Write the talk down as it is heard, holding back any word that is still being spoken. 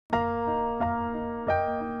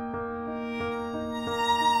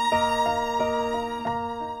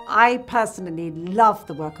I personally love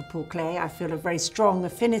the work of Paul Klee. I feel a very strong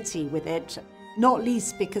affinity with it, not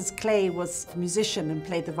least because Klee was a musician and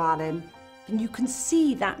played the violin. And you can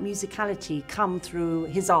see that musicality come through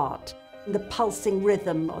his art. The pulsing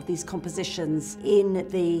rhythm of these compositions, in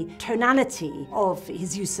the tonality of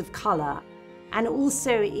his use of colour, and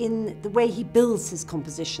also in the way he builds his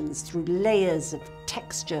compositions through layers of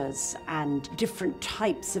textures and different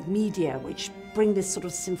types of media, which bring this sort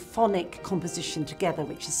of symphonic composition together,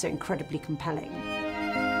 which is so incredibly compelling.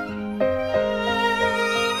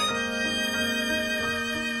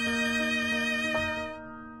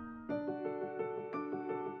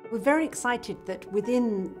 We're very excited that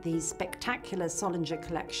within the spectacular Solinger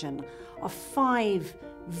collection are 5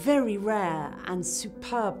 very rare and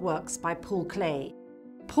superb works by Paul Klee.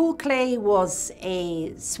 Paul Klee was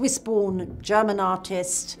a Swiss-born German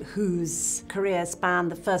artist whose career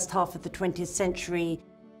spanned the first half of the 20th century.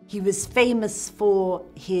 He was famous for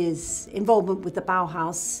his involvement with the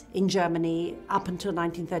Bauhaus in Germany up until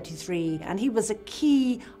 1933, and he was a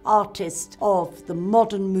key artist of the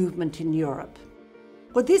modern movement in Europe.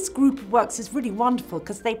 Well, this group of works is really wonderful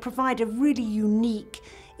because they provide a really unique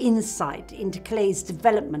insight into Klee's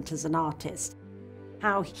development as an artist.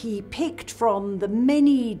 How he picked from the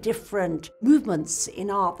many different movements in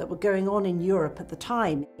art that were going on in Europe at the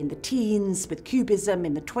time, in the teens with Cubism,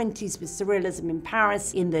 in the 20s with Surrealism in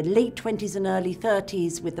Paris, in the late 20s and early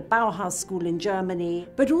 30s with the Bauhaus school in Germany,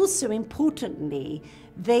 but also importantly,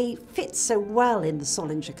 they fit so well in the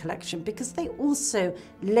Solinger collection because they also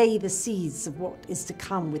lay the seeds of what is to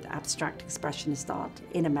come with abstract expressionist art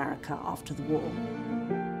in America after the war.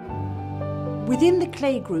 Within the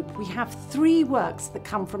Klee group, we have 3 works that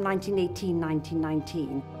come from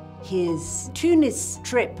 1918-1919. His Tunis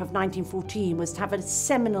trip of 1914 was to have a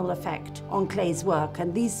seminal effect on Klee's work,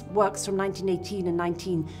 and these works from 1918 and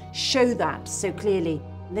 19 show that so clearly.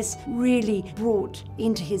 This really brought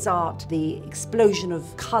into his art the explosion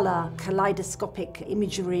of colour, kaleidoscopic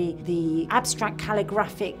imagery, the abstract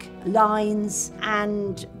calligraphic lines,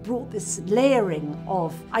 and brought this layering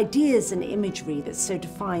of ideas and imagery that so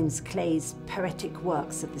defines Klee's poetic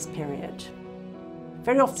works of this period.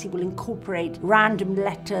 Very often he will incorporate random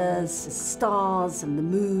letters, stars and the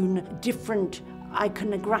moon, different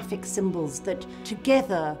iconographic symbols that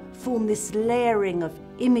together form this layering of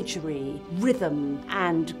imagery, rhythm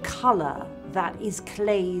and colour that is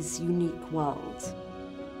Klee's unique world.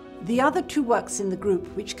 The other 2 works in the group,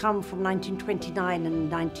 which come from 1929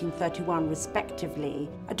 and 1931 respectively,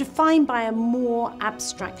 are defined by a more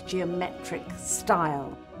abstract geometric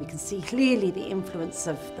style. We can see clearly the influence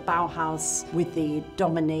of the Bauhaus with the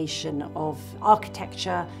domination of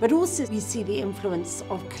architecture, but also we see the influence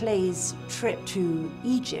of Klee's trip to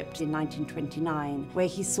Egypt in 1929, where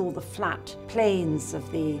he saw the flat plains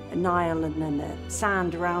of the Nile and then the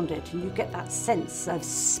sand around it, and you get that sense of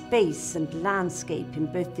space and landscape in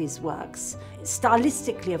both these works.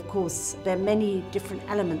 Stylistically, of course, there are many different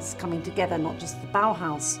elements coming together, not just the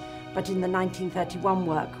Bauhaus, but in the 1931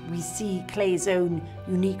 work, we see Klee's own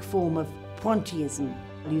unique form of pointillism.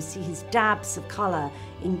 You see his dabs of colour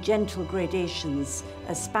in gentle gradations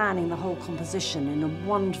spanning the whole composition in a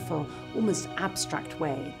wonderful, almost abstract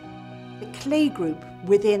way. The Klee group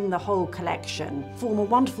within the whole collection form a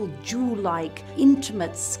wonderful jewel-like,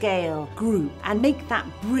 intimate scale group and make that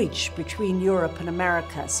bridge between Europe and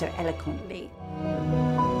America so eloquently.